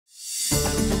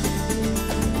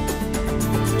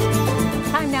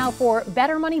now for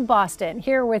Better Money Boston,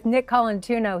 here with Nick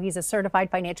Colantuono. He's a certified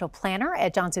financial planner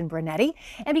at Johnson Brunetti.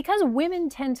 And because women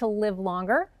tend to live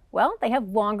longer, well, they have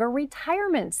longer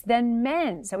retirements than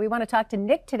men. So we want to talk to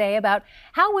Nick today about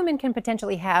how women can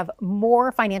potentially have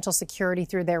more financial security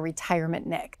through their retirement,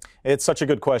 Nick. It's such a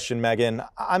good question, Megan.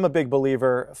 I'm a big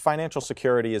believer financial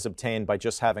security is obtained by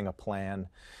just having a plan.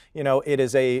 You know, it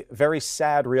is a very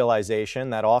sad realization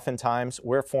that oftentimes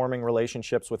we're forming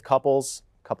relationships with couples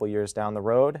a couple years down the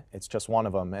road. It's just one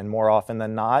of them. And more often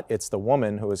than not, it's the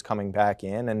woman who is coming back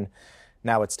in, and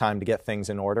now it's time to get things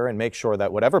in order and make sure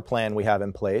that whatever plan we have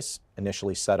in place,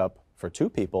 initially set up for two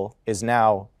people, is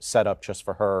now set up just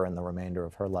for her and the remainder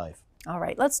of her life. All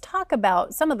right, let's talk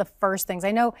about some of the first things.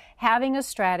 I know having a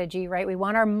strategy, right? We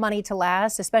want our money to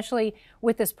last, especially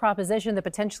with this proposition that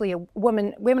potentially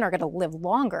women are going to live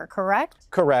longer, correct?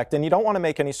 Correct, and you don't want to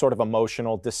make any sort of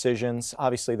emotional decisions.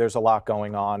 Obviously, there's a lot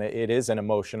going on. It is an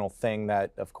emotional thing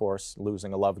that, of course,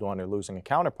 losing a loved one or losing a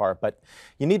counterpart, but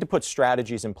you need to put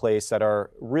strategies in place that are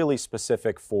really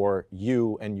specific for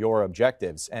you and your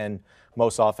objectives. And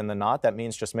most often than not, that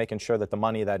means just making sure that the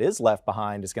money that is left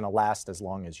behind is going to last as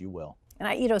long as you will.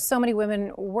 And so many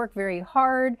women work very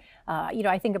hard.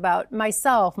 I think about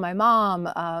myself, my mom,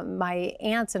 my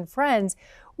aunts and friends.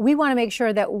 We want to make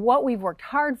sure that what we've worked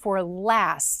hard for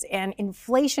lasts, and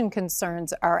inflation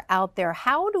concerns are out there.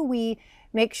 How do we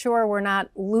make sure we're not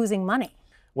losing money?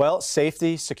 Well,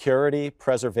 safety, security,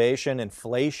 preservation,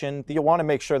 inflation, you want to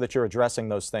make sure that you're addressing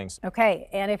those things. Okay,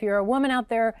 and if you're a woman out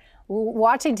there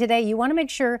watching today, you want to make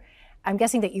sure, I'm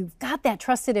guessing, that you've got that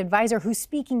trusted advisor who's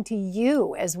speaking to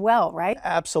you as well, right?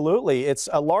 Absolutely. It's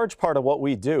a large part of what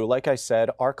we do. Like I said,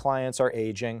 our clients are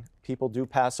aging. People do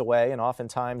pass away, and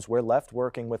oftentimes we're left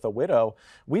working with a widow.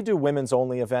 We do women's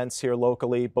only events here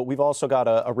locally, but we've also got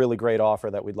a really great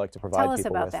offer that we'd like to provide people with.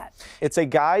 Tell us about that. It's a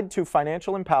guide to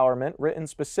financial empowerment written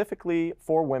specifically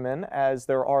for women, as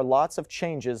there are lots of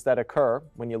changes that occur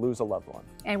when you lose a loved one.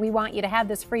 And we want you to have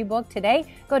this free book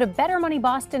today. Go to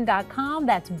bettermoneyboston.com.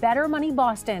 That's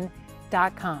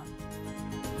bettermoneyboston.com.